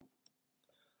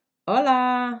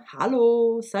Hola,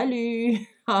 hallo, salut.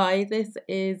 Hi, this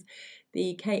is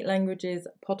the Kate Languages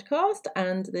podcast,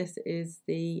 and this is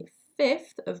the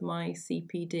fifth of my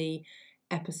CPD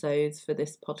episodes for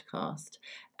this podcast.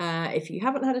 If you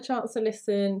haven't had a chance to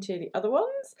listen to the other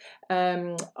ones,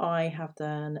 I have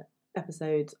done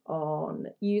episodes on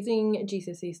using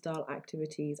GCSE style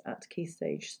activities at Key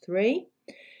Stage 3,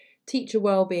 teacher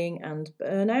wellbeing and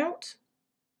burnout,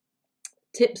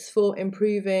 tips for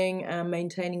improving and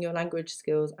maintaining your language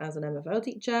skills as an MFL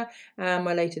teacher. And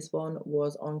my latest one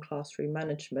was on classroom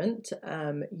management,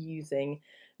 using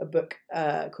a book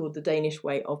called The Danish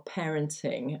Way of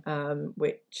Parenting,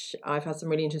 which I've had some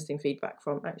really interesting feedback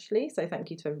from, actually. So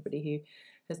thank you to everybody who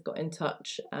has got in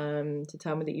touch to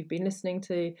tell me that you've been listening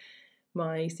to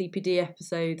my CPD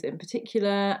episodes in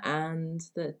particular, and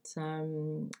that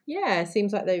it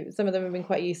seems like some of them have been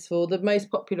quite useful. The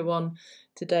most popular one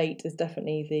to date is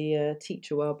definitely the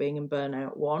teacher wellbeing and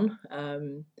burnout one,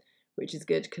 which is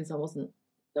good because I wasn't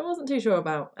too sure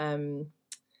about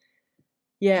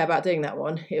about doing that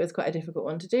one. It was quite a difficult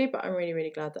one to do, but I'm really,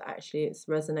 really glad that actually it's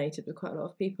resonated with quite a lot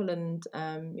of people. And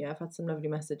I've had some lovely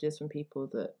messages from people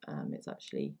that it's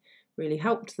actually really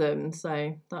helped them.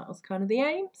 So that was kind of the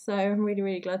aim. So I'm really,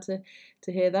 really glad to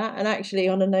hear that. And actually,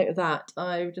 on a note of that,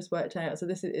 I've just worked out, so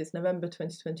it's November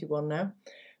 2021 now. And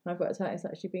I've worked out it's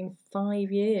actually been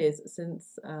 5 years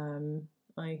since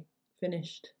I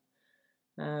finished.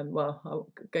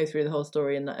 I'll go through the whole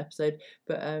story in that episode,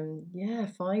 but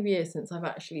 5 years since I've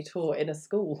actually taught in a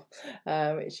school,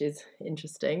 which is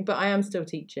interesting. But I am still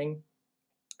teaching,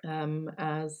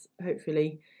 as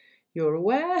hopefully you're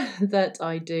aware that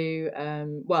I do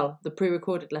the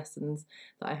pre-recorded lessons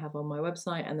that I have on my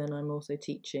website, and then I'm also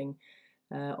teaching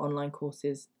online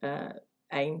courses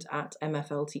aimed at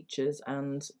MFL teachers,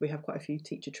 and we have quite a few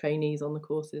teacher trainees on the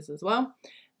courses as well.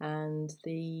 And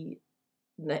the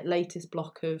latest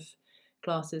block of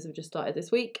classes have just started this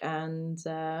week, and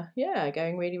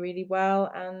going really, really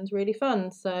well and really fun.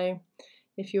 So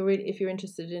if you're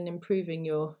interested in improving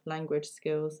your language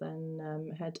skills,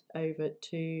 then head over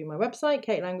to my website,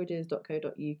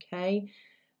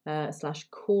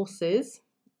 katelanguages.co.uk/courses,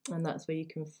 and that's where you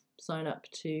can sign up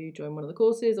to join one of the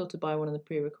courses or to buy one of the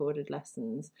pre-recorded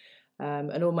lessons.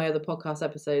 And all my other podcast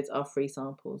episodes are free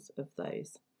samples of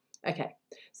those. Okay,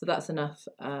 so that's enough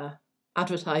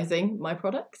advertising my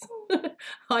products.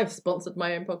 I've sponsored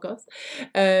my own podcast.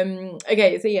 So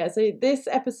this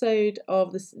episode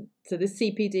of this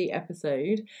CPD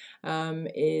episode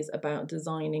is about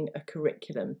designing a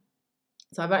curriculum.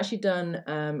 So I've actually done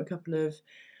a couple of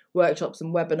workshops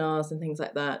and webinars and things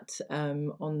like that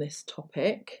on this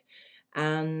topic,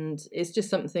 and it's just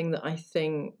something that I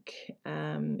think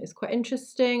is quite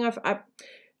interesting.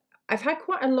 I've had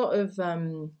quite a lot of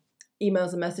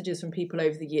emails and messages from people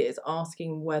over the years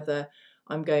asking whether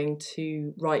I'm going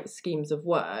to write schemes of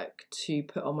work to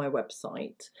put on my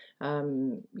website.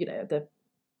 They're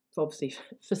obviously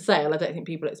for sale. I don't think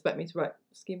people expect me to write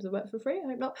schemes of work for free. I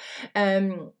hope not.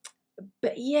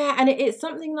 But yeah, and it's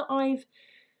something that I've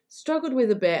struggled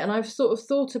with a bit, and I've sort of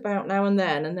thought about now and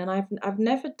then I've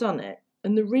never done it.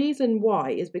 And the reason why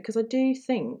is because I do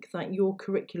think that your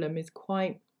curriculum is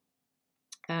quite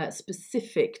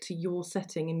specific to your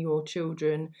setting and your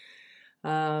children,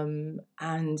 and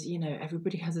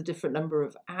everybody has a different number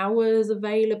of hours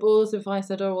available. So if I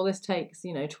said, oh well, this takes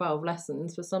 12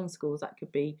 lessons, for some schools that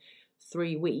could be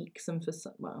 3 weeks, and for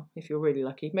some, well, if you're really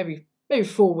lucky, maybe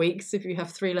 4 weeks if you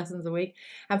have 3 lessons a week,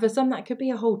 and for some that could be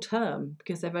a whole term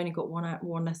because they've only got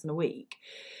one lesson a week.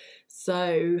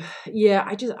 So yeah,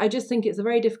 I just think it's a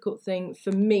very difficult thing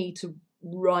for me to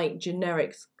write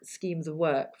generic schemes of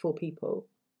work for people.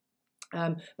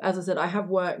 As I said, I have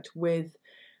worked with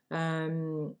I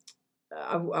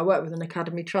worked with an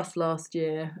Academy Trust last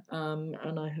year,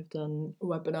 and I have done a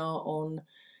webinar on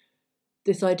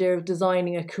this idea of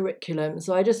designing a curriculum.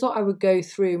 So I just thought I would go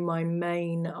through my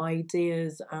main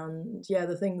ideas and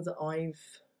the things that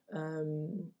I've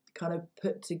kind of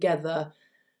put together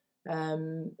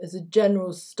as a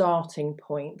general starting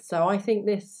point. So I think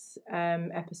this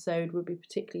episode would be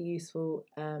particularly useful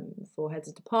for heads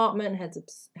of department, heads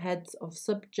of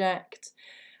subject.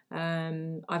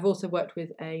 I've also worked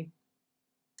with a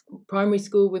primary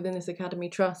school within this Academy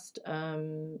Trust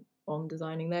on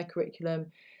designing their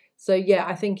curriculum. So yeah,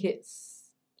 I think it's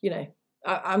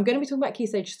I'm going to be talking about Key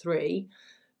Stage 3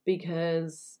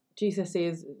 because GCSE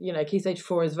is Key Stage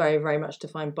 4 is very, very much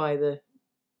defined by the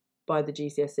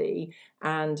GCSE,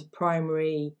 and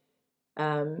primary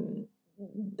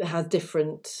has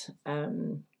different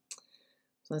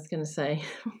I was going to say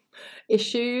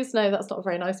issues. No, that's not a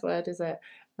very nice word, is it?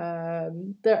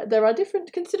 There are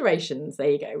different considerations,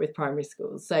 there you go, with primary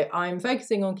schools. So I'm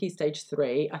focusing on Key Stage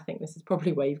 3. I think this is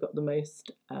probably where you've got the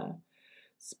most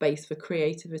space for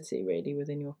creativity, really,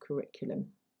 within your curriculum.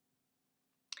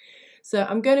 So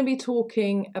I'm going to be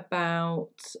talking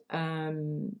about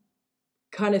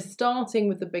kind of starting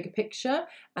with the bigger picture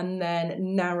and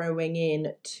then narrowing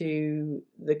in to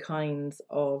the kinds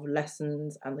of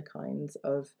lessons and the kinds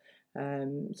of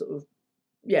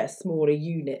smaller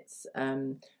units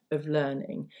of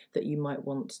learning that you might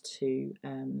want to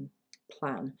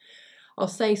plan. I'll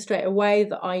say straight away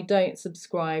that I don't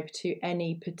subscribe to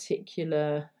any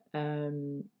particular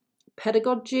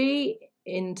pedagogy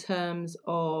in terms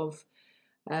of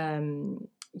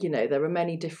there are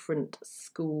many different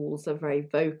schools. Are very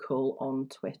vocal on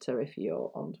Twitter, if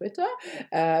you're on Twitter,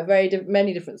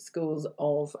 many different schools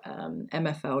of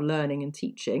MFL learning and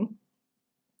teaching.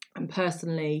 And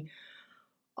personally,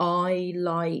 I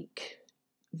like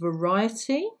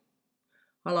variety.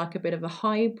 I like a bit of a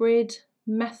hybrid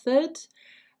method.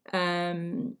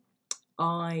 I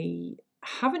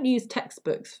haven't used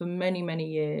textbooks for many, many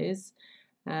years.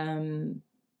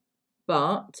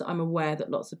 But I'm aware that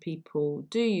lots of people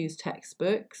do use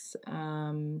textbooks.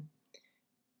 But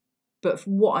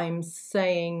from what I'm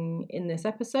saying in this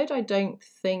episode, I think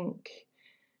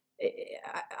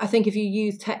if you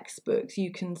use textbooks,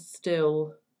 you can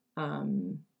still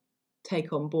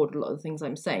take on board a lot of the things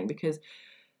I'm saying, because,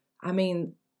 I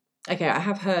mean, okay, I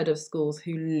have heard of schools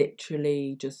who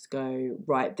literally just go,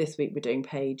 right, this week we're doing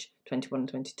page 21 and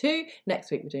 22,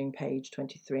 next week we're doing page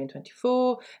 23 and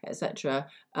 24, etc.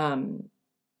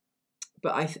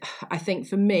 But I think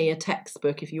for me, a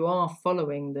textbook, if you are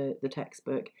following the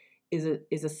textbook,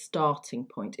 is a starting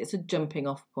point. It's a jumping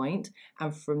off point,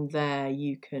 and from there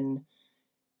you can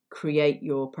create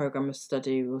your programme of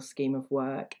study or scheme of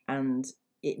work, and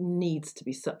it needs to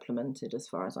be supplemented as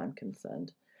far as I'm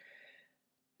concerned.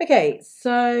 Okay,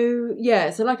 so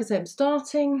like I said, I'm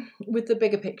starting with the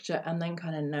bigger picture and then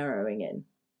kind of narrowing in.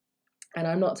 And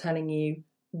I'm not telling you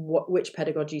which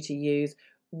pedagogy to use,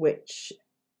 which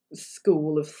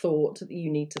school of thought that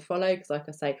you need to follow, because like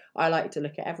I say, I like to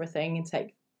look at everything and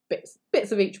take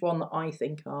bits of each one that I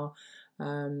think are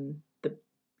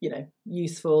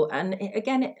useful. And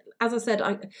again, as I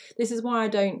said, this is why I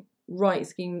don't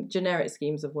write generic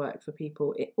schemes of work for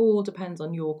people. It all depends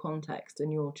on your context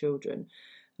and your children.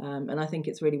 And I think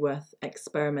it's really worth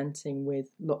experimenting with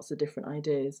lots of different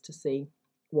ideas to see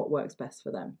what works best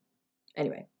for them.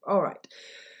 Anyway, all right.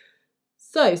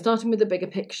 So starting with the bigger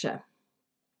picture,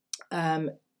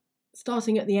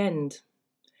 starting at the end.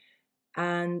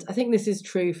 And I think this is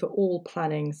true for all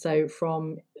planning. So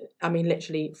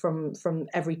literally from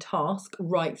every task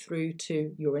right through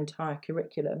to your entire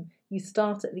curriculum, you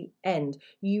start at the end.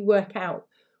 You work out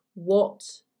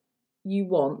what you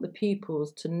want the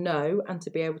pupils to know and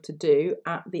to be able to do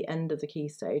at the end of the key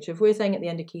stage. If we're saying at the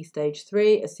end of key stage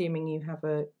 3, assuming you have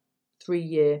a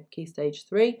 3-year key stage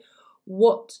 3,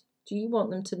 what do you want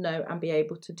them to know and be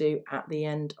able to do at the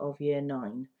end of year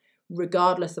 9?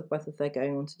 Regardless of whether they're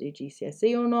going on to do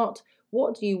GCSE or not,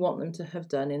 what do you want them to have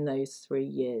done in those 3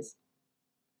 years?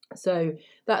 So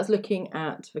that's looking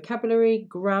at vocabulary,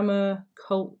 grammar,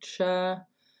 culture.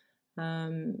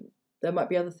 There might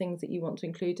be other things that you want to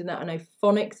include in that. I know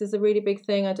phonics is a really big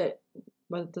thing.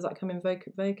 Does that come in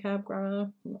vocab,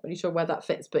 grammar? I'm not really sure where that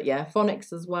fits, but yeah,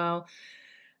 phonics as well.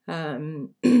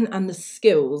 And the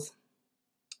skills,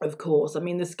 of course. I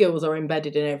mean, the skills are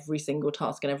embedded in every single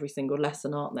task and every single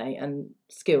lesson, aren't they? And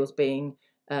skills being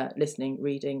listening,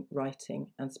 reading, writing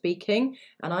and speaking.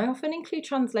 And I often include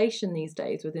translation these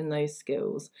days within those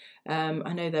skills.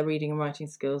 I know they're reading and writing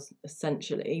skills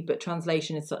essentially, but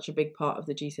translation is such a big part of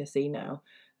the GCSE now.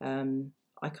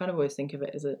 I kind of always think of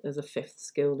it as a 5th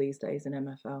skill these days in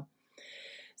MFL.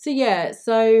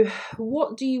 So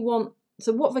what do you want?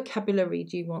 So what vocabulary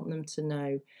do you want them to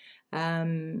know?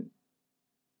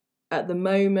 At the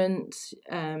moment,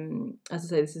 as I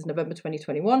say, this is November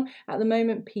 2021. At the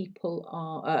moment, people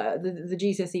are the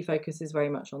GCSE focus is very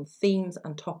much on themes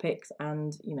and topics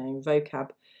and vocab,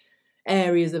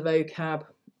 areas of vocab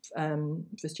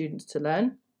for students to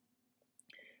learn.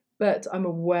 But I'm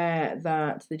aware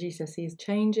that the GCSE is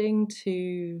changing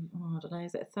to I don't know,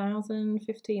 is it 1,000,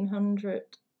 1,500?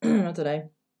 I don't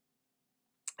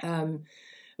know.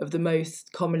 Of the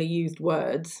most commonly used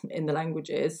words in the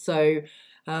languages. So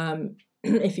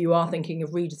if you are thinking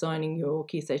of redesigning your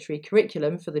Key Stage 3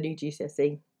 curriculum for the new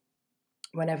GCSE,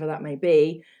 whenever that may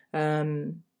be,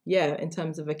 in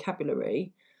terms of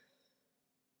vocabulary,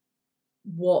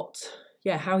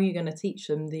 how are you going to teach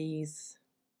them these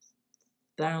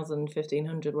 1,000,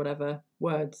 1,500, whatever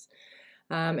words?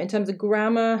 In terms of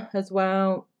grammar as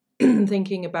well,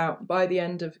 thinking about by the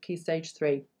end of Key Stage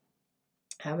 3,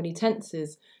 how many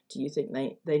tenses do you think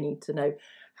they need to know?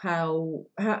 How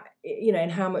in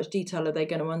how much detail are they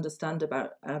going to understand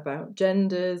about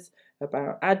genders,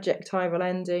 about adjectival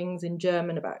endings in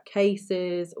German, about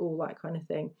cases, all that kind of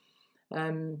thing.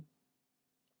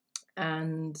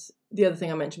 And the other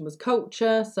thing I mentioned was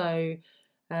culture. So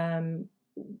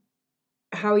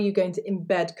how are you going to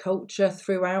embed culture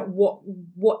throughout?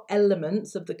 What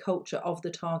elements of the culture of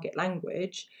the target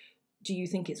language do you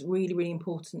think it's really, really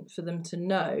important for them to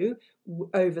know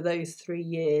over those 3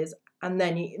 years? And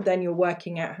then you're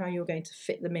working out how you're going to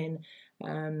fit them in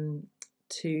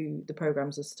to the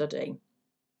programmes of study.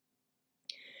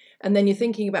 And then you're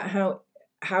thinking about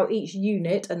how each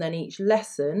unit and then each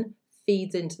lesson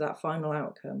feeds into that final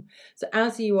outcome. So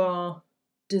as you are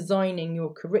designing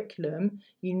your curriculum,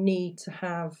 you need to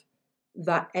have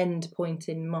that end point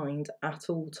in mind at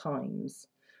all times.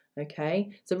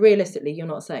 Okay, so realistically, you're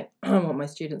not saying, I want my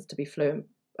students to be fluent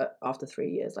after 3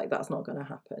 years. Like, that's not going to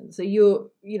happen. So you're,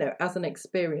 as an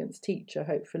experienced teacher,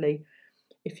 hopefully,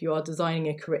 if you are designing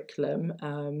a curriculum,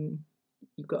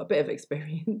 you've got a bit of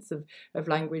experience of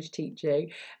language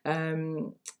teaching.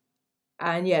 So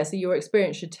your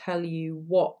experience should tell you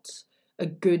what a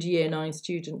good Year 9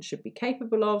 student should be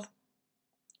capable of,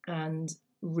 and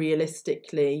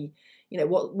realistically,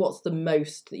 what's the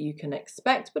most that you can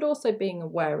expect, but also being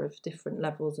aware of different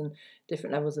levels and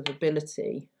different levels of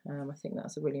ability. I think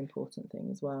that's a really important thing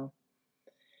as well.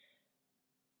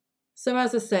 So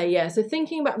as I say, so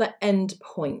thinking about the end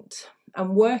point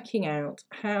and working out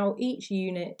how each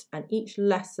unit and each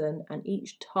lesson and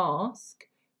each task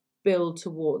build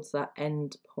towards that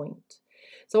end point.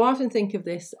 So I often think of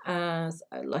this as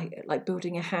like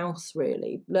building a house,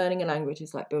 really. Learning a language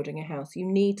is like building a house. You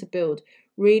need to build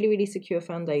really, really secure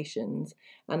foundations.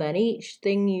 And then each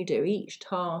thing you do, each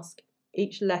task,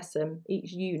 each lesson,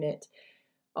 each unit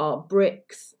are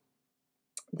bricks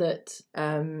that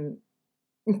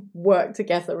work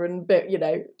together and,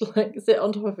 like sit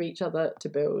on top of each other to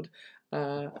build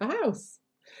a house.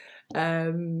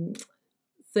 And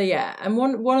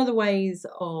one of the ways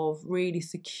of really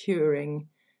securing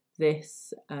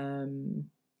this, I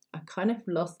kind of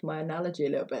lost my analogy a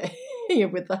little bit here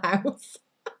with the house.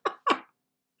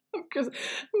 Because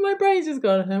my brain's just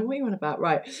gone, what are you on about?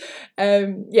 Right.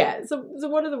 So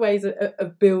one of the ways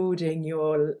of building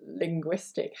your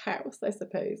linguistic house, I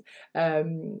suppose,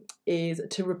 is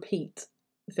to repeat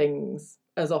things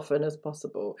as often as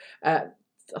possible.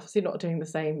 Obviously not doing the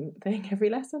same thing every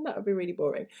lesson, that would be really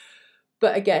boring.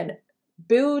 But again,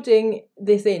 building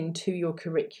this into your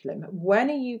curriculum. When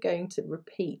are you going to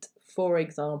repeat, for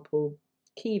example,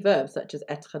 key verbs such as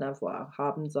être and avoir,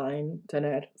 haben, sein,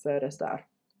 tener, ser, estar?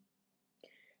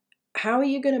 How are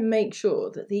you going to make sure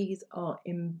that these are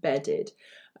embedded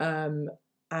and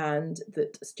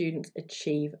that students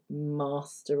achieve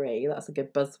mastery? That's a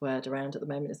good buzzword around at the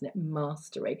moment, isn't it?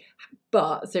 Mastery.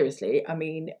 But seriously, I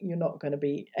mean, you're not going to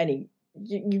be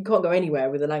you can't go anywhere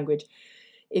with a language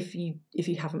if you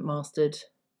haven't mastered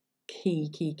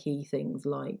key things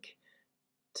like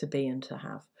to be and to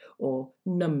have, or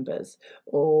numbers,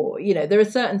 or there are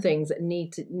certain things that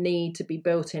need to be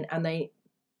built in, and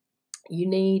you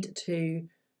need to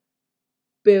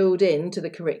build into the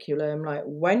curriculum, like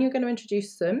when you're going to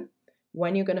introduce them,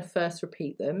 when you're going to first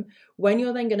repeat them, when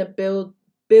you're then going to build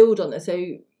on it. So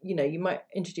you might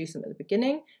introduce them at the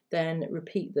beginning, then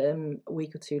repeat them a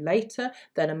week or two later,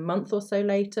 then a month or so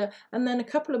later, and then a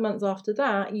couple of months after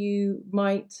that you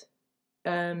might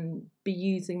be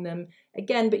using them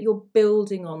again, but you're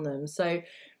building on them. So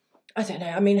I don't know,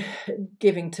 I mean,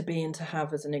 giving to be and to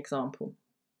have as an example.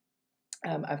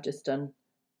 I've just done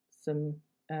some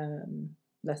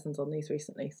lessons on these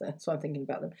recently, so I'm thinking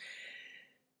about them.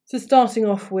 So starting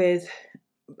off with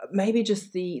maybe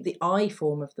just the I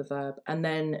form of the verb, and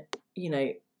then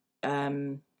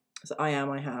so I am,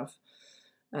 I have,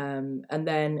 and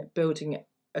then building it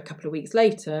a couple of weeks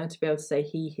later to be able to say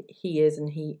he is, and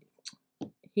he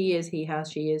is, he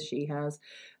has, she is, she has.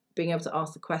 Being able to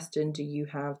ask the question, do you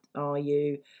have, are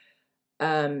you,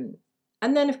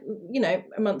 and then if,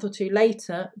 a month or two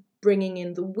later, bringing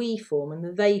in the we form and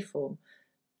the they form,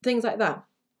 things like that.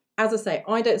 As I say,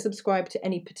 I don't subscribe to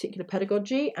any particular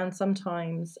pedagogy, and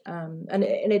sometimes, and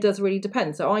it does really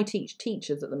depend. So I teach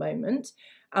teachers at the moment,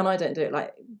 and I don't do it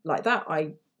like that.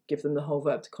 I give them the whole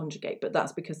verb to conjugate, but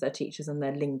that's because they're teachers and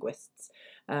they're linguists.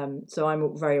 So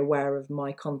I'm very aware of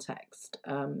my context,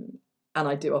 and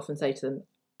I do often say to them,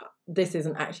 this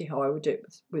isn't actually how I would do it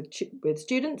with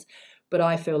students, but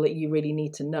I feel that you really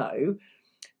need to know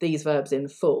these verbs in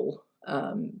full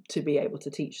to be able to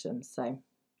teach them. So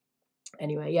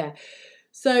anyway, yeah.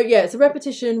 So yeah, it's a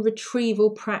repetition, retrieval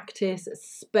practice,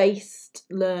 spaced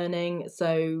learning.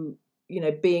 So,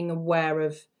 being aware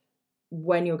of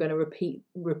when you're going to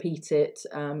repeat it,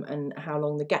 and how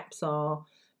long the gaps are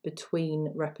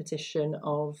between repetition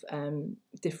of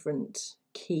different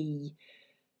key,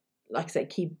 like I say,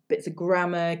 key bits of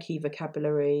grammar, key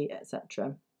vocabulary,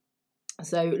 etc.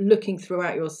 So looking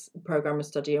throughout your programme of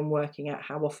study and working out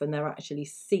how often they're actually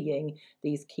seeing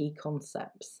these key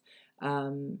concepts.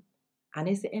 And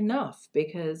is it enough?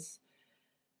 Because,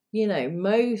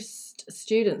 most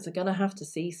students are going to have to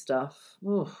see stuff.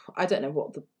 I don't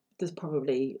know there's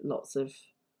probably lots of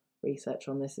research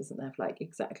on this, isn't there, for like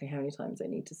exactly how many times they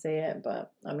need to see it.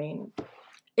 But I mean,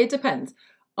 it depends.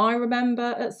 I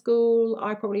remember at school,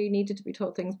 I probably needed to be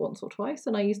taught things once or twice,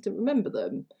 and I used to remember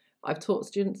them. I've taught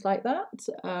students like that,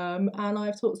 and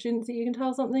I've taught students that you can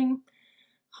tell something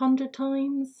 100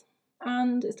 times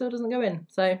and it still doesn't go in.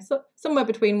 So somewhere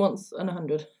between once and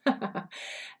 100.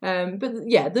 But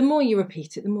yeah, the more you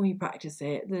repeat it, the more you practice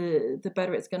it, the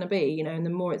better it's going to be, and the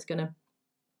more it's going to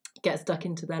get stuck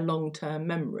into their long-term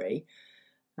memory,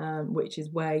 which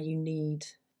is where you need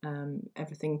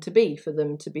everything to be for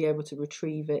them to be able to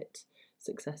retrieve it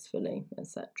successfully,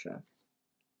 etc.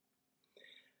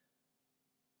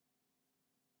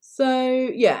 So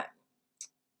yeah,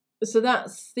 so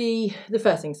that's the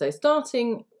first thing. So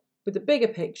starting with the bigger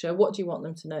picture, what do you want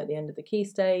them to know at the end of the key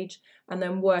stage, and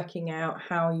then working out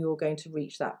how you're going to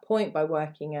reach that point by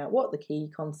working out what the key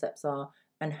concepts are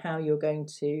and how you're going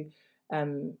to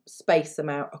space them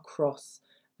out across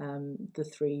the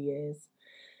 3 years.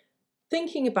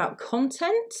 Thinking about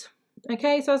content.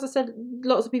 Okay, so as I said,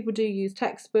 lots of people do use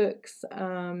textbooks,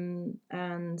 and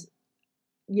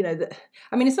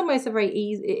in some ways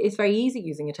it's very easy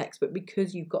using a textbook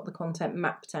because you've got the content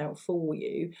mapped out for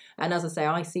you. And as I say,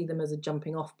 I see them as a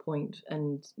jumping off point,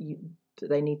 and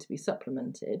they need to be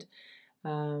supplemented.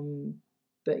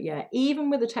 But yeah, even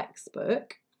with a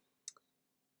textbook,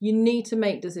 you need to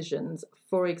make decisions.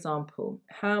 For example,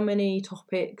 how many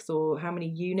topics or how many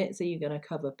units are you going to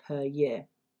cover per year?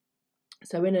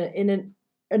 So in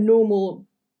a normal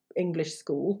English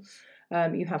school,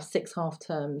 you have 6 half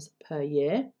terms per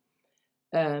year.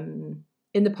 In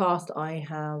the past, I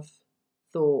have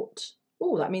thought,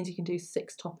 that means you can do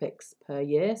 6 topics per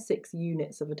year, 6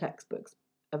 units of a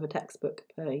textbook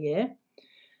per year.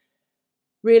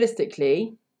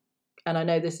 Realistically, and I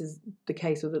know this is the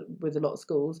case with a lot of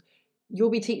schools, you'll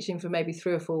be teaching for maybe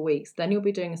 3 or 4 weeks, then you'll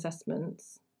be doing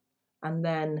assessments, and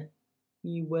then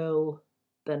you will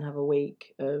then have a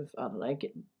week of, I don't know,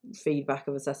 feedback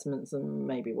of assessments and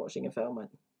maybe watching a film.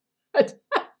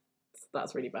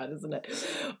 That's really bad, isn't it?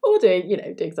 Or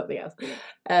doing something else.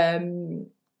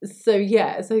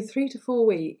 So 3 to 4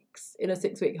 weeks in a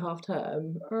 6-week half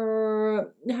term.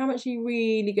 How much are you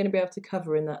really going to be able to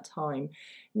cover in that time?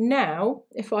 Now,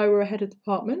 if I were a head of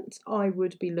department, I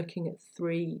would be looking at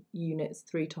 3 units,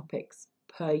 3 topics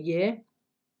per year,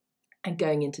 and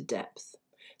going into depth.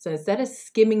 So instead of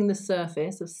skimming the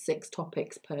surface of 6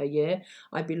 topics per year,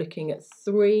 I'd be looking at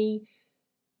 3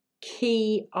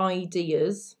 key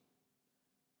ideas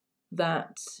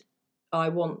that I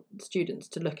want students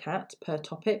to look at per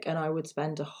topic, and I would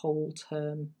spend a whole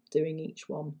term doing each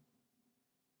one.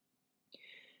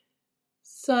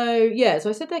 So I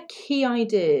said they're key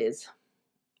ideas,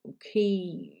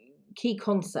 key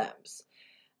concepts,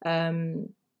 and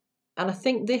I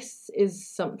think this is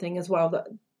something as well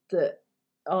that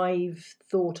I've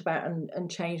thought about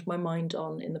and changed my mind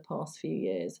on in the past few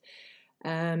years.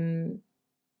 So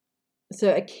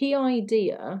a key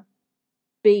idea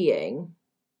being,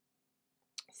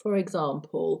 for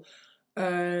example,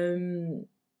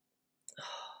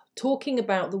 talking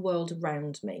about the world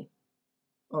around me.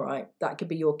 All right, that could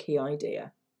be your key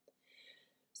idea.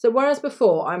 So whereas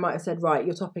before I might have said, right,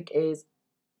 your topic is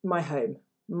my home,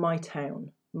 my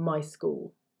town, my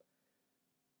school.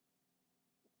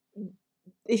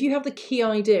 If you have the key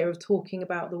idea of talking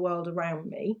about the world around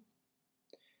me,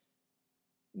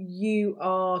 you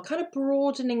are kind of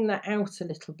broadening that out a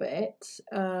little bit,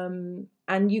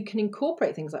 and you can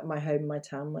incorporate things like my home, my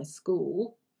town, my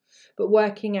school, but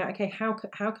working out, okay, how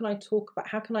can I talk about,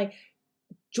 how can I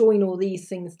join all these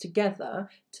things together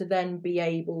to then be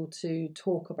able to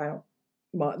talk about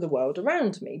the world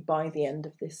around me by the end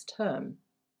of this term.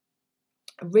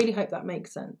 I really hope that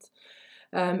makes sense.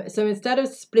 So instead of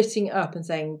splitting it up and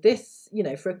saying this,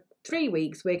 for 3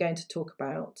 weeks we're going to talk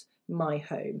about my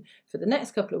home, for the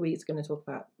next couple of weeks we're going to talk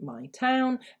about my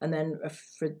town, and then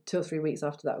for 2 or 3 weeks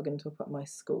after that we're going to talk about my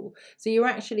school. So you're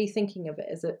actually thinking of it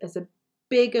as a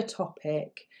bigger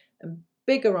topic and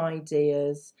bigger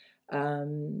ideas,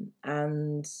 and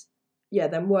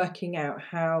then working out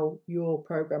how your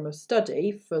programme of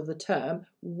study for the term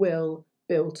will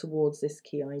build towards this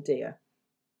key idea.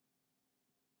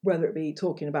 Whether it be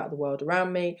talking about the world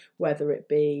around me, whether it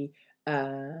be,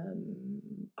 I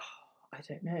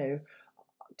don't know,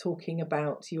 talking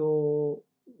about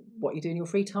what you do in your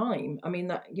free time. I mean,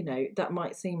 that, that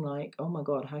might seem like, oh my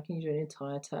God, how can you do an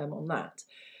entire term on that?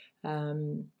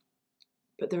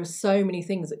 But there are so many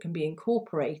things that can be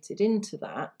incorporated into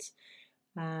that,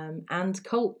 and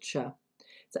culture.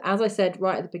 So as I said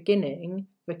right at the beginning,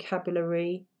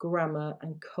 vocabulary, grammar,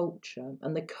 and culture.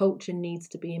 And the culture needs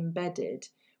to be embedded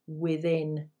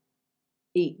within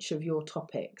each of your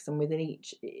topics and within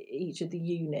each of the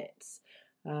units,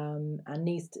 and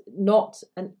needs to, not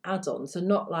an add-on. So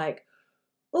not like,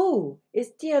 oh,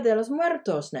 it's Dia de los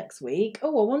Muertos next week.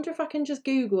 Oh, I wonder if I can just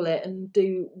Google it and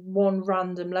do one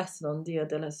random lesson on Dia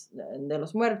de los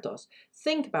Muertos.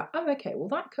 Think about, okay,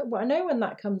 well, I know when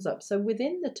that comes up. So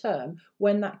within the term,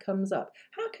 when that comes up,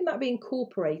 how can that be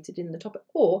incorporated in the topic?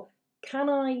 Or can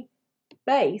I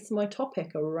base my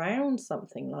topic around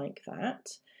something like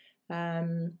that,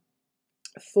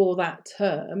 for that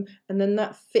term, and then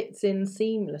that fits in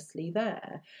seamlessly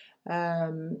there.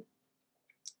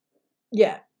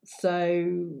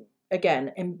 So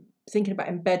again, thinking about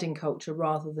embedding culture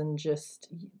rather than just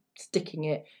sticking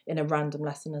it in a random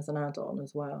lesson as an add-on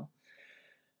as well.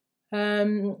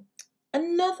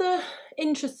 Another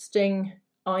interesting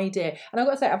idea, and I've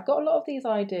got to say, I've got a lot of these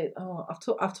ideas.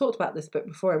 I've talked about this book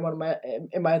before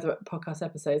in my other podcast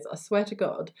episodes. I swear to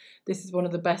God, this is one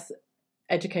of the best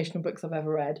educational books I've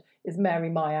ever read. Is Mary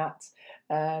Myatt,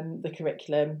 the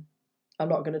curriculum. I'm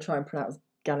not going to try and pronounce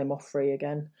Gallimaufry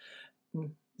again.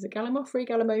 Is it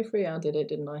Gallimaufry? I did it,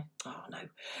 didn't I? Oh no.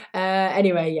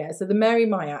 Anyway, yeah. So the Mary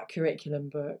Myatt curriculum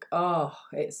book. Oh,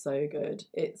 it's so good.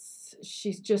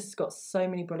 She's just got so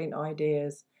many brilliant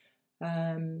ideas.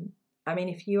 I mean,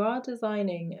 if you are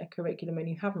designing a curriculum and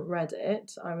you haven't read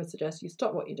it, I would suggest you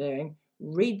stop what you're doing,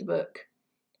 read the book,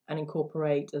 and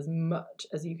incorporate as much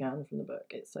as you can from the book.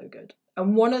 It's so good.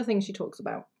 And one of the things she talks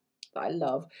about that I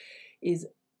love is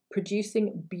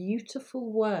producing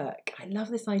beautiful work. I love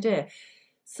this idea.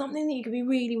 Something that you can be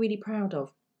really, really proud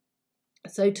of.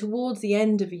 So towards the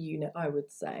end of a unit, I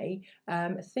would say,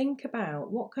 think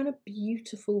about what kind of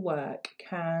beautiful work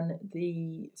can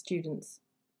the students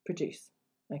produce.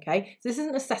 Okay, so this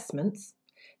isn't assessments.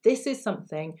 This is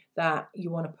something that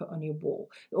you want to put on your wall,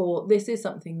 or this is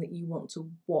something that you want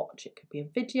to watch. It could be a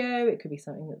video, it could be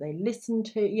something that they listen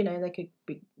to. They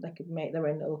could make their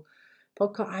own little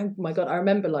podcast. Oh my God, I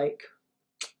remember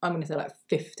I'm going to say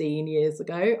 15 years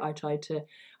ago, I did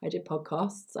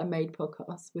podcasts. I made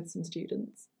podcasts with some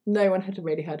students. No one had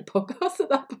really heard of podcasts at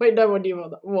that point. No one knew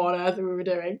what on earth we were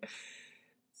doing.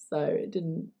 So it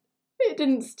didn't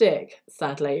stick,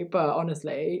 sadly. But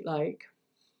honestly,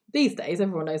 these days,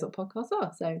 everyone knows what podcasts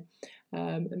are. So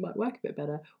it might work a bit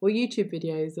better. Or YouTube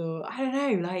videos, or I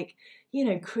don't know,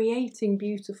 creating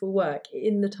beautiful work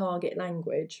in the target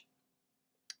language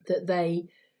that they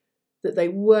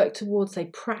work towards, they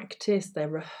practice, they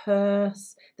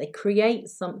rehearse, they create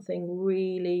something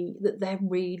really that they're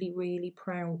really, really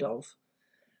proud of.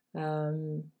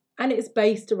 And it's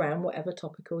based around whatever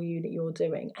topic or unit you're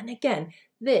doing. And again,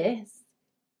 this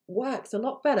works a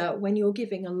lot better when you're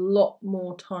giving a lot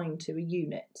more time to a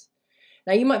unit.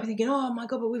 Now you might be thinking, oh my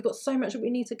God, but we've got so much that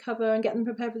we need to cover and get them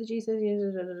prepared for the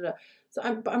GCSE. So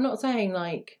I'm not saying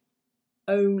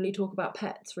only talk about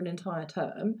pets for an entire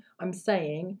term. I'm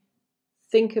saying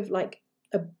think of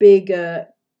a bigger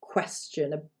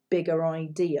question, a bigger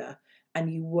idea,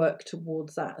 and you work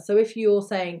towards that. So if you're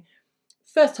saying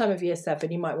first time of year 7,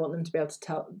 you might want them to be able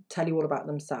to tell you all about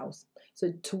themselves.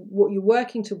 So what you're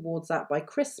working towards that by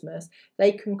Christmas,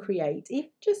 they can create even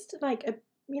just a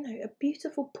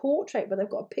beautiful portrait where they've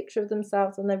got a picture of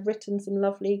themselves and they've written some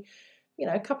lovely,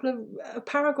 a couple of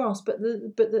paragraphs, but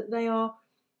that they are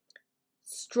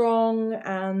strong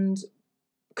and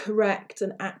correct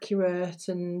and accurate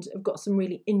and have got some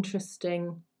really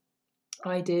interesting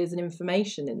ideas and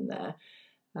information in there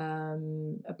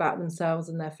about themselves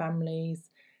and their families,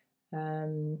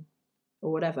 or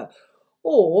whatever.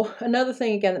 Or another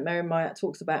thing again that Mary Myatt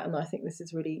talks about, and I think this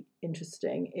is really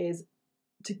interesting, is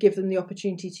to give them the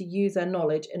opportunity to use their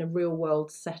knowledge in a real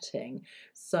world setting.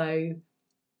 So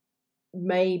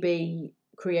maybe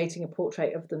creating a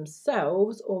portrait of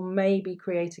themselves, or maybe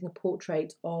creating a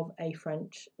portrait of a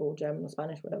French or German or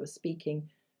Spanish, whatever speaking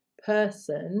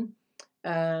person,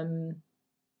 that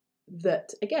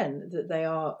they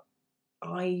are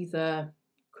either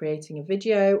creating a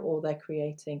video or they're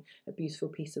creating a beautiful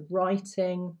piece of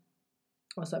writing,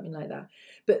 or something like that.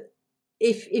 But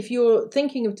if you're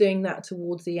thinking of doing that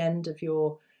towards the end of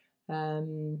your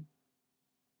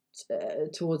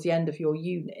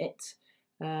unit,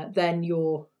 then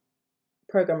your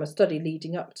program of study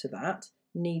leading up to that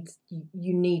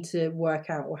you need to work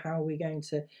out, well, how are we going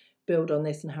to build on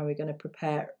this and how are we going to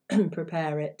prepare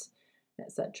it,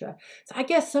 etc. So I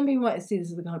guess some people might see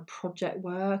this as a kind of project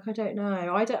work. I don't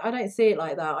know. I don't see it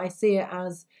like that. I see it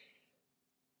as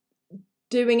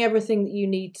doing everything that you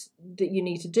need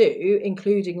to do,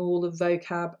 including all the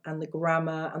vocab and the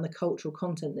grammar and the cultural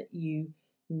content that you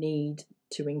need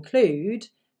to include,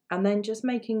 and then just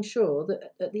making sure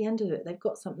that at the end of it they've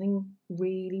got something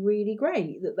really, really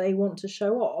great that they want to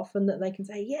show off, and that they can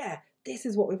say, yeah, this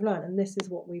is what we've learned and this is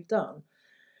what we've done.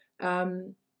 I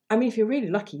mean, if you're really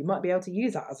lucky, you might be able to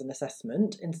use that as an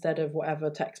assessment instead of whatever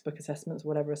textbook assessments,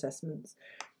 whatever assessments,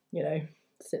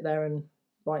 sit there and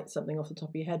write something off the top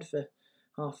of your head for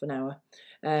half an hour.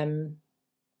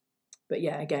 But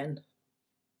yeah, again,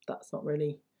 that's not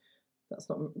really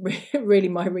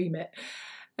my remit.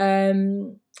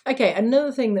 Okay,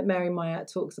 another thing that Mary Myatt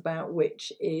talks about,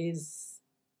 which is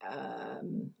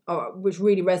which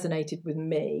really resonated with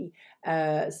me.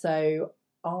 So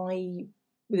it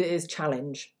is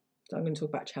challenge. So I'm going to talk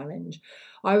about challenge.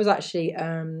 I was actually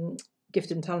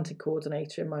gifted and talented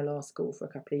coordinator in my last school for a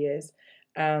couple of years,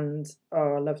 and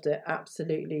I loved it,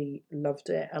 absolutely loved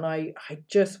it. And I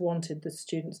just wanted the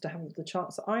students to have the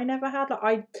chance that I never had.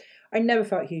 Like I never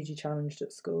felt hugely challenged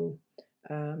at school.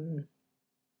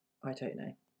 I don't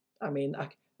know. I mean, I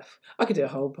could do a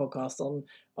whole podcast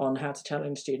on how to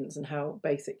challenge students and how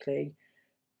basically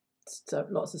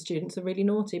lots of students are really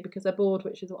naughty because they're bored,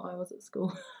 which is what I was at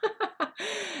school.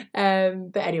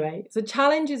 But anyway, so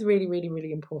challenge is really, really,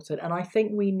 really important, and I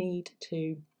think we need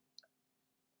to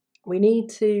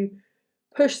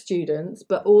push students,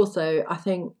 but also I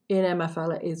think in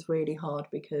MFL it is really hard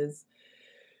because,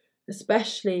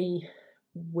 especially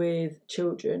with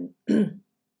children,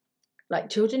 like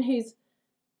children whose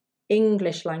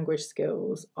English language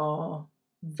skills are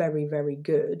very, very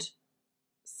good,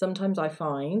 sometimes I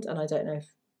find, and I don't know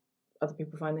if other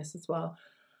people find this as well,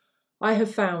 I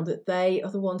have found that they are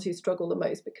the ones who struggle the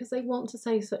most because they want to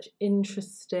say such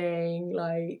interesting,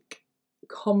 like,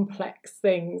 complex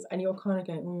things, and you're kind of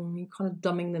going, you're kind of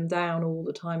dumbing them down all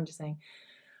the time, just saying,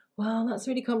 well, that's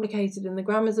really complicated and the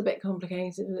grammar's a bit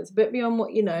complicated and it's a bit beyond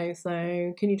what you know,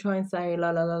 so can you try and say la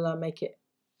la la la, make it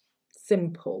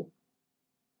simple.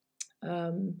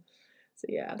 So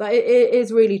yeah, that it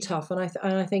is really tough, and I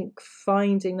think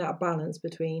finding that balance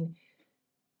between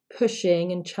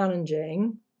pushing and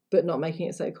challenging but not making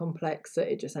it so complex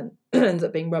that it just ends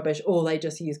up being rubbish, or they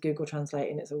just use Google Translate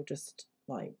and it's all just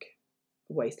like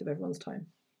a waste of everyone's time.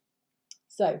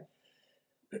 So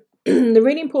the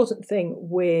really important thing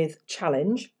with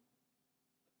challenge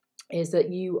is that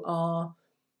you are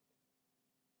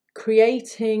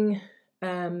creating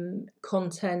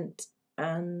content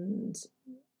and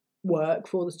work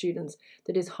for the students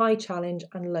that is high challenge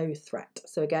and low threat.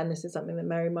 So again, this is something that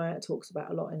Mary Myatt talks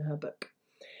about a lot in her book.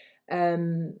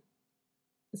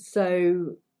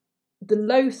 So the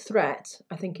low threat,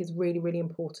 I think, is really, really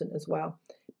important as well.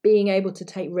 Being able to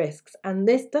take risks, and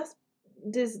this does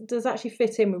actually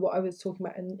fit in with what I was talking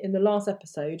about in the last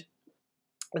episode,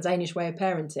 A Danish Way of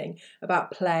Parenting,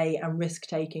 about play and risk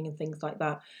taking and things like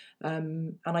that.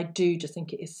 And I do just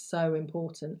think it is so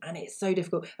important, and it's so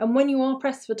difficult. And when you are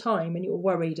pressed for time and you're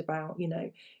worried about,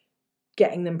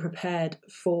 getting them prepared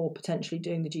for potentially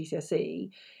doing the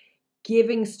GCSE,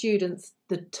 giving students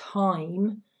the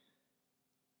time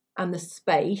and the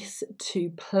space to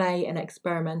play and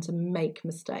experiment and make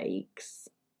mistakes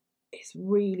is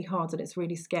really hard, and it's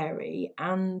really scary.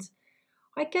 And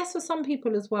I guess for some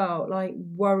people as well, like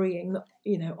worrying that,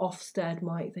 Ofsted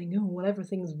might think, oh, well,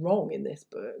 everything's wrong in this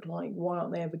book. Like, why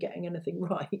aren't they ever getting anything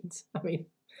right? I mean,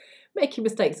 making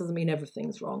mistakes doesn't mean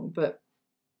everything's wrong, but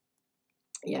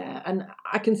yeah, and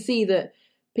I can see that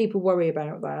people worry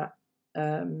about that.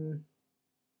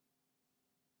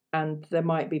 And there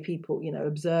might be people,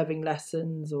 observing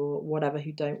lessons or whatever,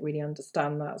 who don't really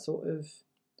understand that sort of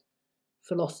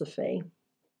philosophy.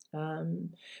 But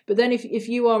then if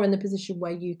you are in the position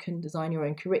where you can design your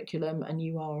own curriculum and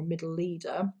you are a middle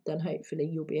leader, then hopefully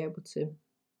you'll be able to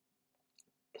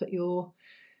put your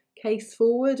case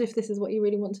forward if this is what you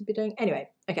really want to be doing. Anyway,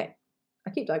 okay, I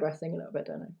keep digressing a little bit,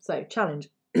 don't I? So challenge.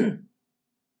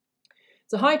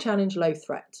 So high challenge, low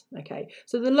threat. Okay,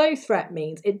 so the low threat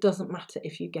means it doesn't matter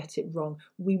if you get it wrong.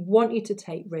 We want you to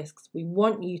take risks. We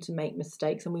want you to make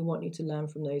mistakes, and we want you to learn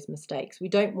from those mistakes. We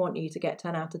don't want you to get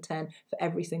 10 out of 10 for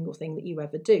every single thing that you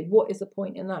ever do. What is the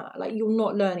point in that? Like, you're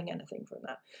not learning anything from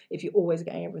that if you're always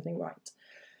getting everything right.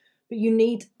 But you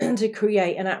need to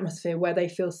create an atmosphere where they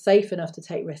feel safe enough to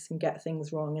take risks and get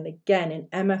things wrong. And again, in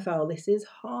MFL, this is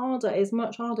harder. It's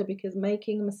much harder because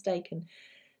making a mistake and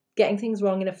getting things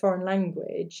wrong in a foreign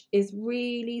language is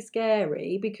really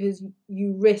scary, because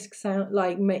you risk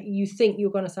you think you're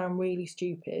going to sound really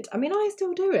stupid. I mean, I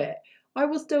still do it. I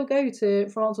will still go to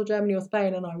France or Germany or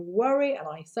Spain and I worry and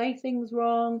I say things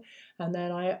wrong, and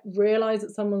then I realise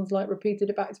that someone's like repeated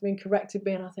it back to me and corrected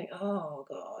me, and I think, oh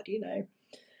God,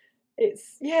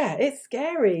 it's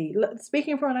scary.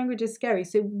 Speaking a foreign language is scary.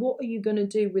 So what are you going to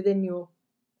do within your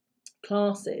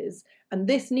classes? And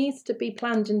this needs to be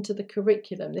planned into the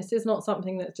curriculum. This is not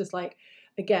something that's just like,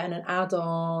 again, an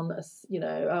add-on,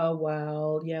 oh,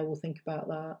 well, yeah, we'll think about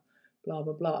that, blah,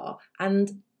 blah, blah.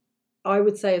 And I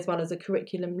would say, as well, as a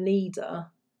curriculum leader,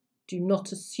 do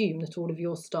not assume that all of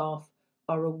your staff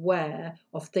are aware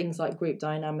of things like group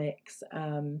dynamics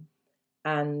and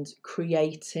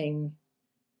creating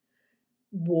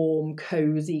warm,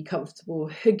 cozy, comfortable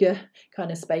hygge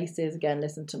kind of spaces. Again,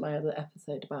 listen to my other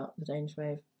episode about the Danish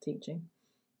way of teaching.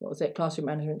 What was it? Classroom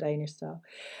management Danish style.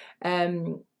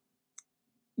 Don't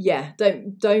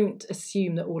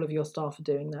assume that all of your staff are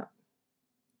doing that.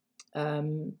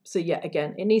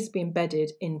 Again, it needs to be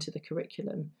embedded into the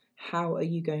curriculum. How are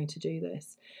you going to do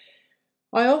this?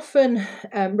 I often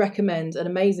recommend an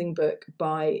amazing book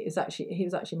he was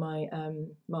actually my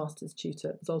master's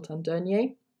tutor, Zoltan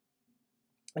Dernier.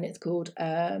 And it's called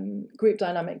Group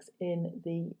Dynamics in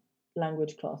the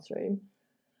Language Classroom.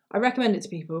 I recommend it to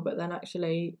people, but then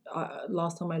actually,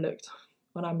 last time I looked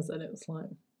on Amazon, it was like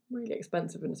really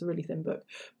expensive, and it's a really thin book.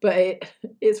 But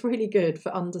it's really good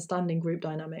for understanding group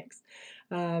dynamics.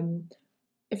 In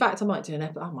fact, I might do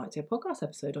a podcast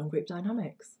episode on group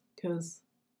dynamics, because,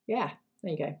 there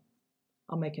you go.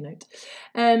 I'll make a note.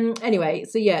 Anyway,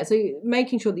 so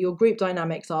making sure that your group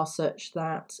dynamics are such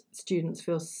that students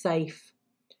feel safe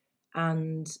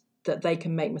and that they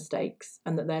can make mistakes,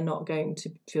 and that they're not going to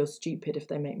feel stupid if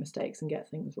they make mistakes and get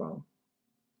things wrong.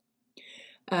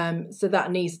 So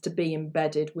that needs to be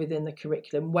embedded within the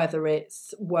curriculum, whether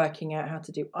it's working out how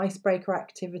to do icebreaker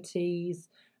activities,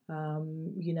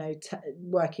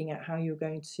 working out how you're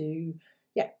going to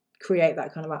create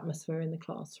that kind of atmosphere in the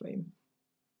classroom.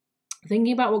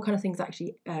 Thinking about what kind of things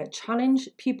actually challenge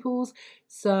pupils.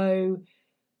 So,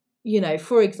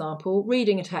 for example,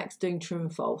 reading a text, doing true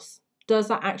and false. Does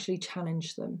that actually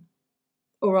challenge them?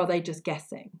 Or are they just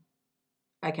guessing?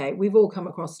 Okay, we've all come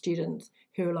across students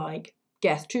who are like,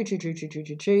 guess, true.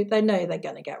 They know they're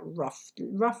going to get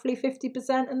roughly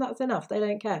 50%, and that's enough. They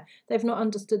don't care. They've not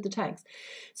understood the text.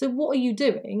 So what are you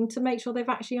doing to make sure they've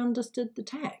actually understood the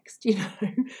text?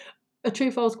 A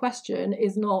true-false question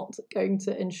is not going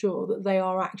to ensure that they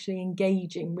are actually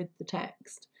engaging with the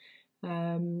text.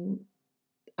 And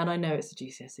I know it's a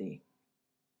GCSE,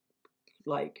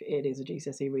 it is a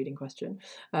GCSE reading question.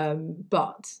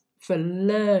 But for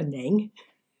learning,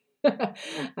 that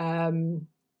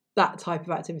type of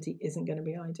activity isn't going to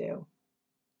be ideal.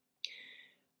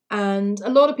 And a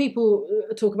lot of people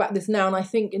talk about this now, and I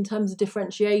think in terms of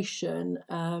differentiation,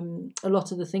 a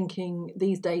lot of the thinking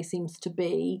these days seems to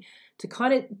be to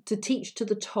teach to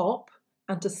the top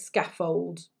and to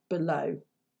scaffold below.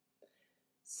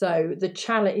 So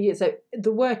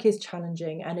the work is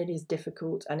challenging, and it is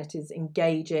difficult, and it is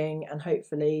engaging, and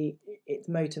hopefully it's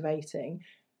motivating.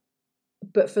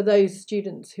 But for those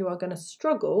students who are going to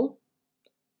struggle,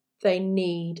 they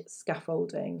need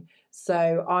scaffolding.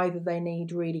 So either they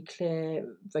need really clear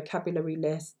vocabulary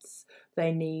lists,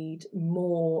 they need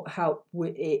more help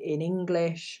in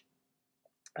English,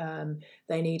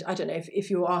 they need, I don't know, if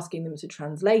you're asking them to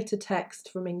translate a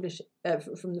text from English,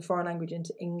 from the foreign language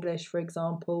into English, for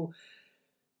example,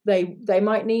 they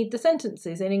might need the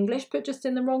sentences in English but just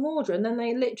in the wrong order, and then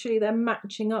they're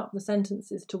matching up the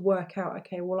sentences to work out,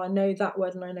 okay, well, I know that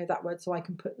word and I know that word, so I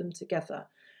can put them together.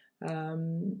 I've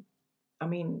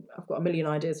got a million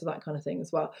ideas for that kind of thing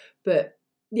as well. But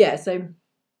so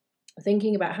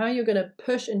thinking about how you're going to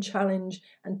push and challenge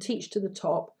and teach to the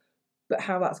top, but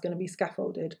how that's going to be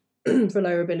scaffolded for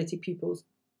lower ability pupils.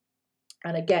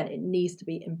 And again, it needs to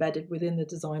be embedded within the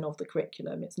design of the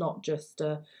curriculum. It's not just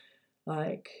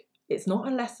it's not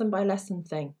a lesson by lesson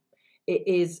thing. It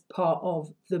is part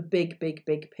of the big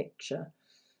picture.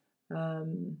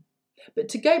 But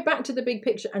to go back to the big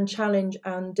picture and challenge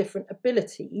and different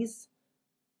abilities,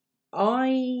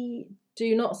 I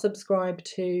do not subscribe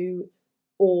to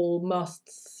all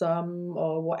musts, some,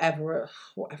 or whatever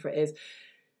it is.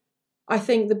 I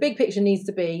think the big picture needs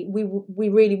to be, we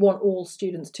really want all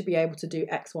students to be able to do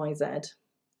X, Y, Z,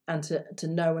 and to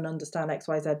know and understand X,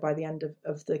 Y, Z by the end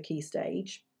of the key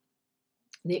stage.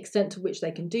 The extent to which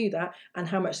they can do that and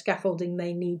how much scaffolding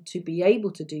they need to be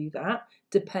able to do that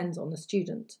depends on the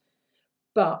student.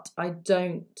 But I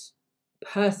don't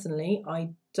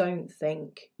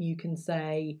think you can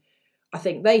say, I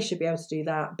think they should be able to do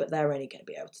that, but they're only going to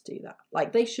be able to do that.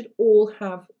 Like, they should all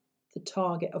have the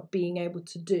target of being able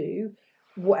to do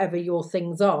whatever your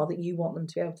things are that you want them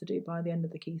to be able to do by the end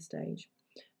of the key stage.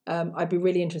 I'd be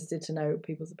really interested to know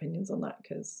people's opinions on that,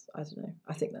 because I don't know,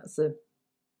 I think that's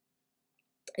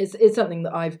it's something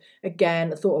that I've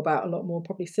again thought about a lot more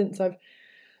probably since I've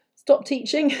stopped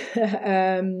teaching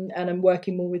and I'm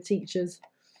working more with teachers.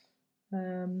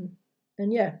 And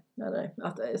yeah, I don't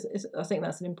know, I think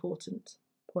that's an important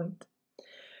point.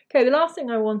 Okay, the last thing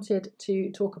I wanted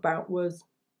to talk about was,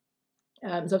 so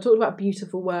I've talked about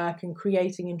beautiful work and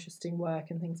creating interesting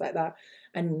work and things like that,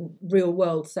 and real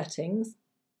world settings.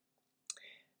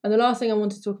 And the last thing I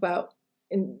want to talk about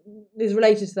is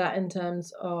related to that in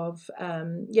terms of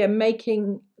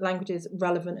making languages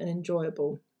relevant and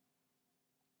enjoyable.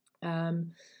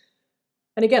 And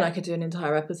again, I could do an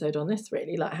entire episode on this,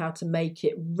 really, like how to make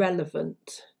it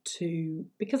relevant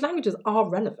because languages are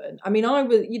relevant. I mean, I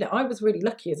was really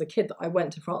lucky as a kid that I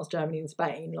went to France, Germany, and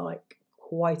Spain, like,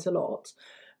 quite a lot,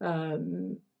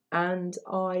 and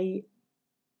I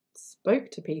spoke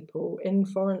to people in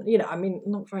foreign,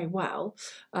 not very well,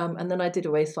 and then I did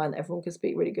always find that everyone could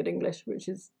speak really good English, which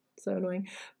is so annoying.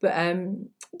 But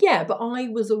but I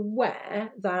was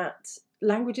aware that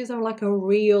languages are like a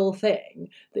real thing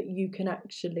that you can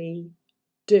actually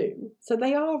do, so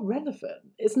they are relevant.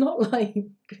 It's not like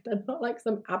they're not like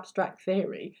some abstract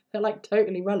theory. They're like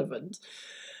totally relevant.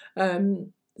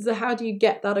 So how do you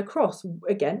get that across?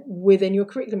 Again, within your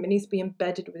curriculum. It needs to be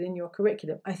embedded within your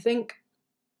curriculum. I think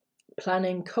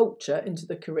planning culture into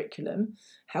the curriculum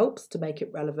helps to make it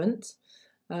relevant.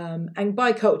 And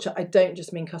by culture, I don't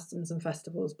just mean customs and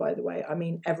festivals, by the way. I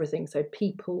mean everything. So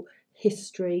people,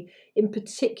 history in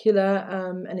particular,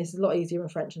 and it's a lot easier in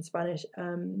French and Spanish,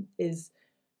 is,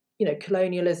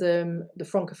 colonialism, the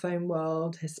Francophone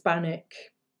world,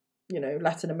 Hispanic,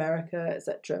 Latin America,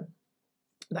 etc.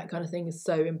 That kind of thing is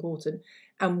so important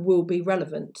and will be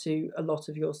relevant to a lot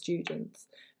of your students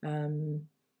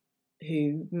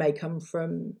who may come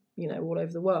from, all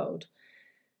over the world.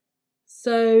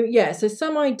 So, so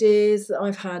some ideas that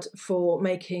I've had for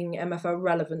making MFL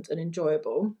relevant and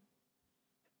enjoyable.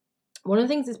 One of the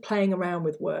things is playing around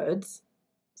with words,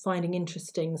 finding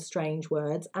interesting, strange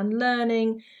words, and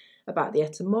learning about the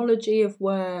etymology of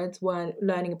words,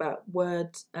 learning about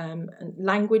words and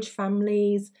language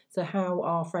families. So how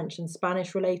are French and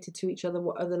Spanish related to each other?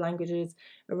 What other languages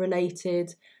are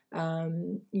related?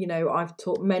 I've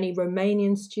taught many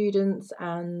Romanian students,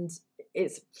 and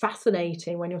it's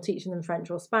fascinating when you're teaching them French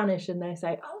or Spanish and they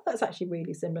say, oh, that's actually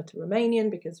really similar to Romanian,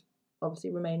 because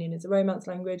obviously Romanian is a Romance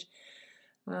language.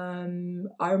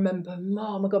 I remember,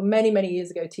 oh my God, many, many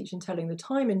years ago teaching Telling the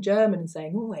Time in German and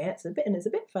saying, oh yeah, it's a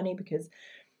bit funny because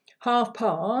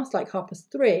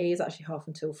 3:30 is actually half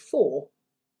until 4.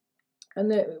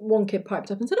 And one kid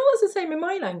piped up and said, oh, it's the same in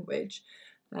my language.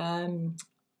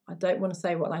 I don't want to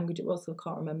say what language it was, so I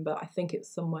can't remember. I think it's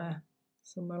somewhere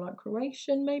like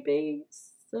Croatian, maybe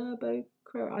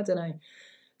Serbo-Croatian, I don't know.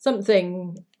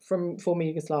 Something from former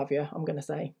Yugoslavia, I'm going to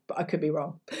say, but I could be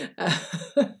wrong.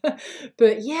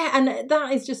 But yeah, and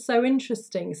that is just so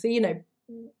interesting. So,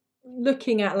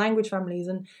 looking at language families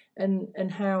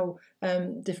and how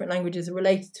different languages are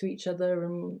related to each other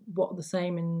and what are the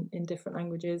same in different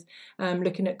languages,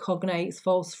 looking at cognates,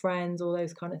 false friends, all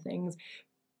those kind of things,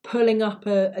 pulling up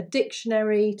a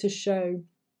dictionary to show.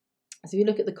 So if you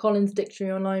look at the Collins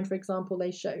Dictionary online, for example,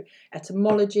 they show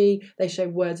etymology, they show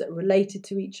words that are related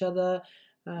to each other.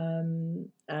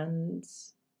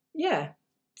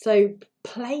 So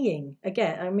playing,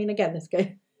 again,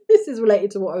 this is related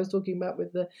to what I was talking about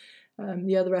with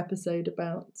the other episode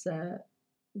about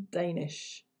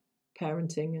Danish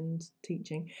parenting and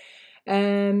teaching.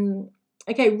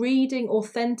 Reading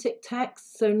authentic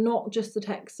texts, so not just the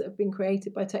texts that have been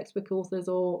created by textbook authors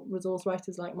or resource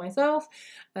writers like myself,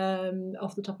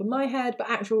 off the top of my head, but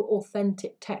actual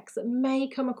authentic texts that may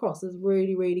come across as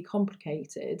really, really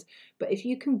complicated. But if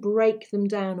you can break them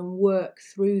down and work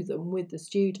through them with the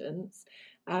students,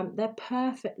 they're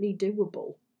perfectly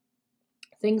doable.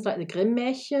 Things like the Grimm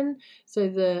Märchen, so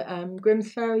the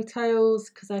Grimm's fairy tales,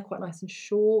 because they're quite nice and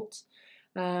short.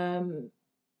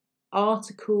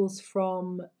 articles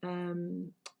from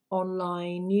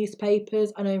online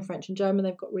newspapers. I know in French and German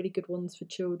they've got really good ones for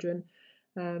children,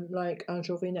 like Un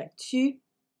Journal Actu,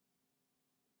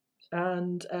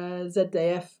 and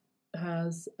ZDF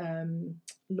has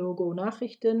Logo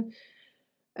Nachrichten,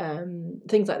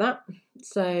 things like that.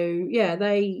 So yeah,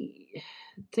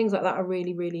 things like that are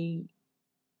really, really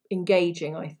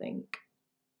engaging, I think.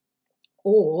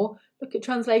 Or look at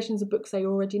translations of books they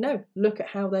already know. Look at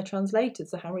how they're translated.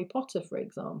 So Harry Potter, for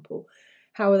example,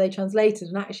 how are they translated?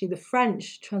 And actually the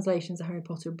French translations of Harry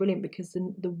Potter are brilliant, because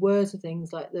the words of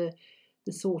things like the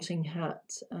Sorting Hat,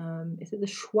 is it the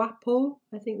Schwapo,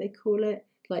 I think they call it,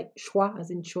 like choix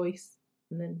as in choice,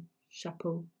 and then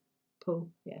chapeau,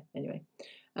 yeah, anyway.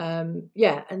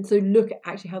 Yeah, and so look at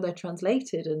actually how they're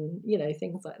translated, and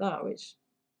things like that, which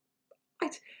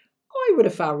I would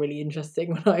have found really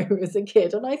interesting when I was a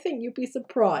kid, and I think you'd be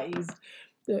surprised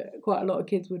that quite a lot of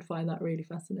kids would find that really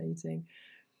fascinating.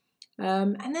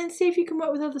 And then see if you can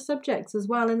work with other subjects as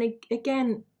well, and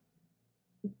again,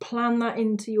 plan that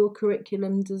into your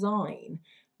curriculum design.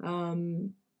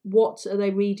 What are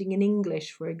they reading in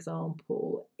English, for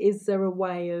example? Is there a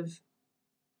way of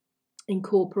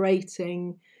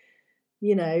incorporating,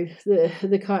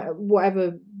 the kind of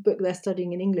whatever book they're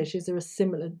studying in English? Is there a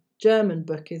similar German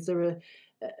book? Is there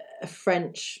a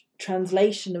French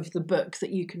translation of the book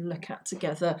that you can look at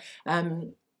together?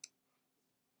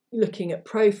 Looking at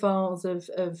profiles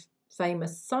of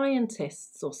famous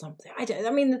scientists or something.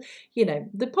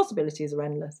 The possibilities are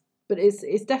endless, but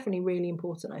it's definitely really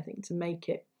important, I think, to make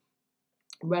it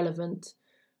relevant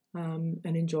and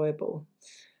enjoyable.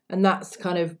 And that's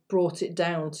kind of brought it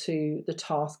down to the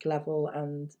task level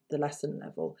and the lesson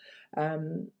level.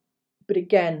 But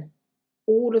again,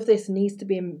 all of this needs to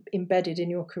be embedded in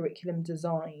your curriculum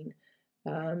design.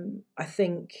 I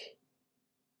think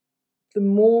the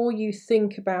more you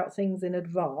think about things in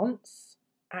advance,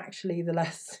 actually, the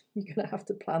less you're going to have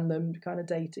to plan them kind of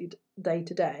day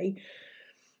to day.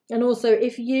 And also,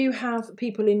 if you have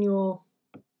people in your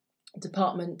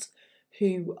department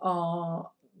who are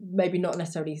maybe not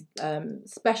necessarily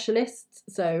specialists,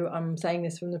 so I'm saying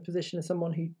this from the position of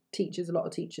someone who teaches a lot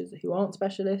of teachers who aren't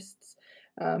specialists,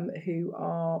 who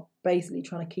are basically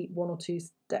trying to keep 1 or 2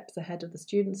 steps ahead of the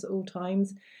students at all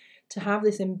times, to have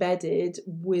this embedded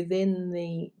within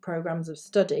the programs of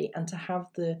study, and to have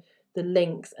the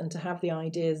links and to have the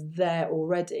ideas there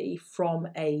already from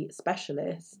a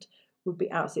specialist would be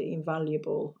absolutely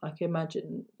invaluable. I can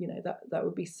imagine, that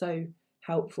would be so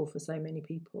helpful for so many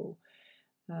people.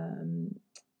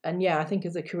 And yeah, I think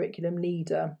as a curriculum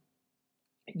leader,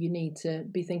 you need to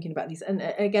be thinking about these. And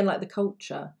again, like the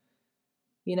culture,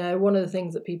 one of the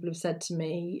things that people have said to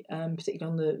me,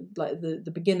 particularly on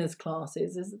the beginners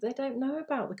classes, is that they don't know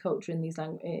about the culture in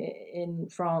in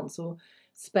France or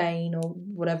Spain or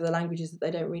whatever the languages, that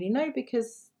they don't really know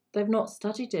because they've not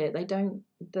studied it.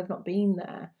 They've not been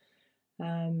there.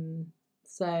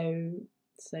 So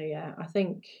yeah, I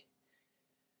think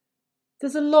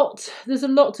there's a lot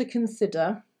to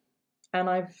consider, and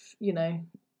I've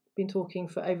been talking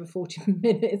for over 40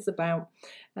 minutes about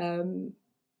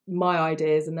my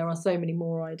ideas, and there are so many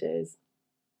more ideas.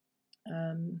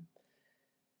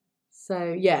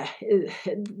 So yeah,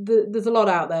 there's a lot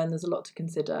out there, and there's a lot to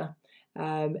consider.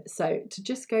 So to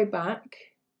just go back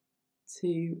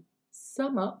to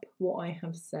sum up what I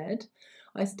have said,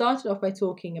 I started off by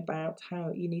talking about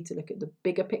how you need to look at the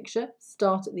bigger picture,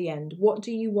 start at the end. What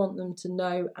do you want them to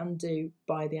know and do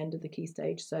by the end of the key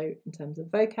stage? So in terms of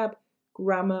vocab,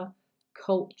 grammar,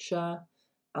 culture,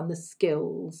 and the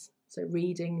skills. So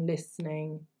reading,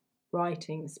 listening,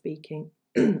 writing, speaking,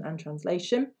 and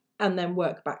translation. And then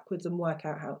work backwards and work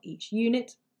out how each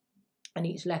unit and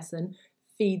each lesson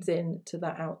feeds into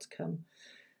that outcome.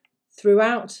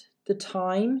 Throughout the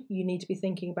time, you need to be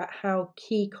thinking about how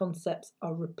key concepts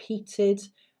are repeated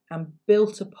and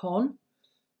built upon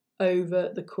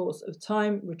over the course of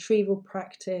time, retrieval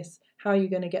practice, how you're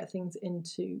going to get things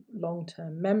into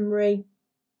long-term memory,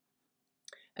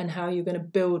 and how you're going to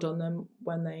build on them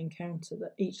when they encounter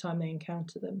that, each time they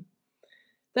encounter them.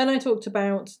 Then I talked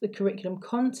about the curriculum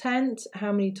content.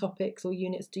 How many topics or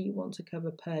units do you want to cover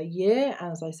per year?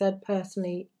 As I said,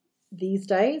 personally, these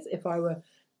days, if I were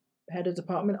head of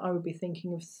department, I would be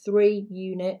thinking of 3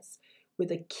 units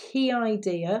with a key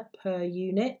idea per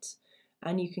unit,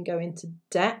 and you can go into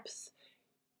depth.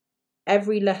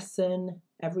 Every lesson,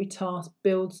 every task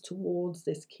builds towards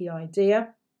this key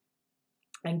idea,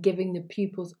 and giving the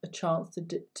pupils a chance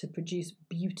to produce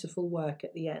beautiful work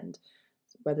at the end,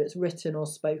 whether it's written or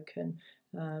spoken,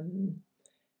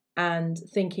 and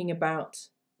thinking about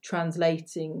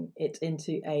translating it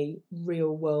into a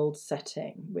real world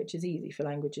setting, which is easy for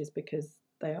languages because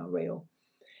they are real.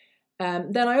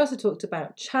 Then I also talked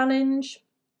about challenge.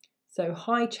 So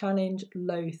high challenge,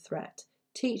 low threat,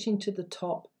 teaching to the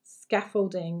top,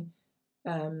 scaffolding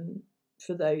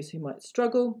for those who might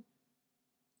struggle,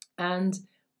 and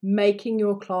making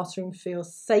your classroom feel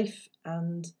safe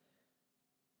and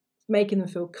making them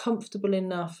feel comfortable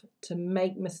enough to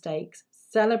make mistakes.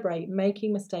 Celebrate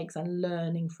making mistakes and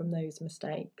learning from those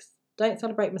mistakes. Don't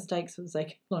celebrate mistakes for the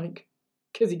sake of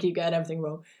because you keep getting everything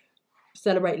wrong.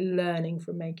 Celebrate learning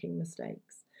from making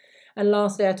mistakes. And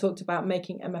lastly, I talked about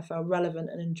making MFL relevant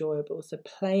and enjoyable. So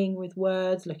playing with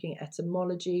words, looking at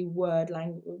etymology,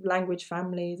 language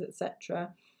families,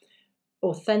 etc.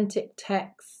 Authentic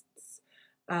texts,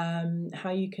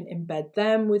 how you can embed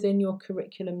them within your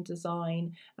curriculum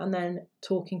design, and then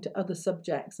talking to other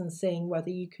subjects and seeing whether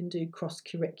you can do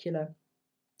cross-curricular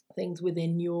things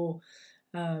within your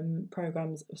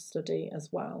programs of study as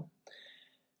well.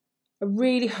 I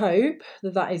really hope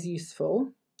that is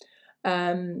useful.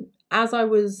 As I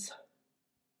was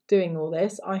doing all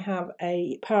this, I have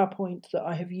a PowerPoint that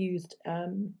I have used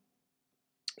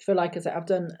for, like I said, I've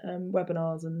done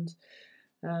webinars and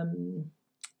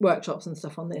workshops and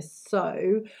stuff on this.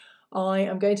 So I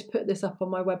am going to put this up on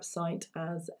my website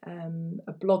as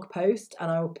a blog post, and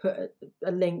I will put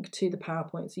a link to the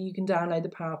PowerPoint so you can download the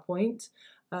PowerPoint.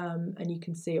 And you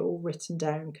can see it all written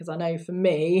down, because I know for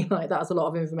me, like, that's a lot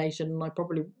of information, and I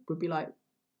probably would be like,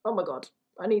 oh my god,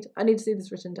 I need to see this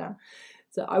written down.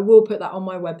 So I will put that on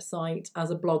my website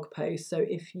as a blog post. So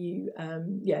if you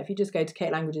if you just go to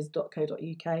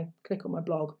katelanguages.co.uk, click on my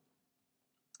blog,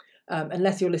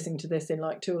 unless you're listening to this in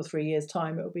like 2 or 3 years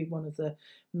time, it will be one of the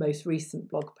most recent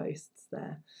blog posts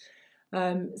there.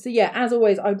 So yeah, as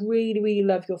always, I'd really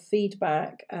love your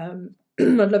feedback. I'd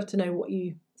love to know what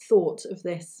you thought of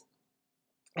this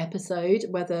episode,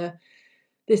 whether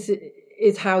this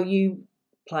is how you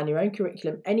plan your own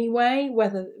curriculum anyway,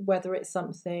 whether it's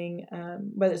something,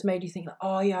 whether it's made you think, like,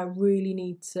 oh yeah, I really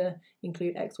need to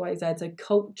include X, Y, Z. So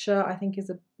culture, I think, is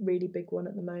a really big one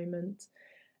at the moment,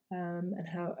 and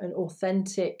how an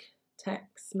authentic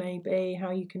texts maybe,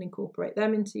 how you can incorporate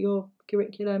them into your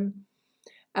curriculum.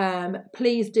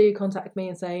 Please do contact me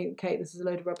and say, Kate, this is a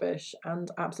load of rubbish and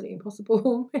absolutely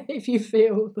impossible, if you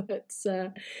feel that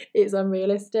it's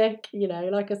unrealistic. You know,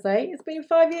 like I say, it's been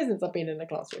 5 years since I've been in a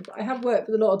classroom, but I have worked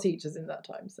with a lot of teachers in that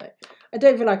time, so I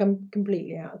don't feel like I'm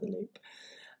completely out of the loop.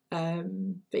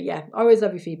 But yeah, I always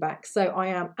love your feedback. So I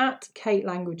am at Kate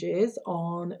Languages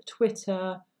on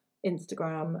Twitter,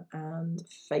 Instagram and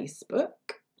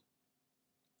Facebook,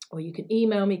 or you can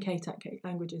email me,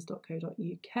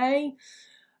 kate@katelanguages.co.uk.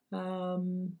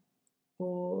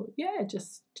 Or yeah,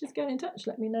 just get in touch.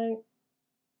 Let me know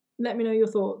your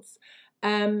thoughts.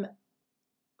 I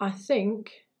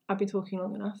think I've been talking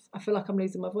long enough. I feel like I'm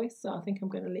losing my voice, so I think I'm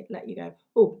going to let you go.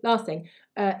 Oh, last thing,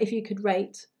 if you could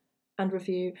rate and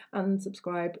review and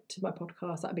subscribe to my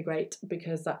podcast, that'd be great,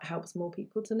 because that helps more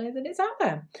people to know that it's out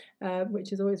there,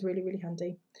 which is always really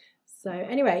handy. So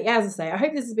anyway, yeah, as I say, I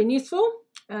hope this has been useful,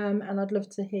 and I'd love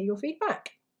to hear your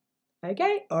feedback.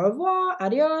 Okay, au revoir,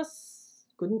 adios,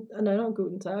 not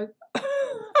guten Tag,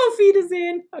 auf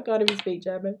Wiedersehen, I can't even speak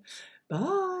German,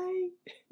 bye.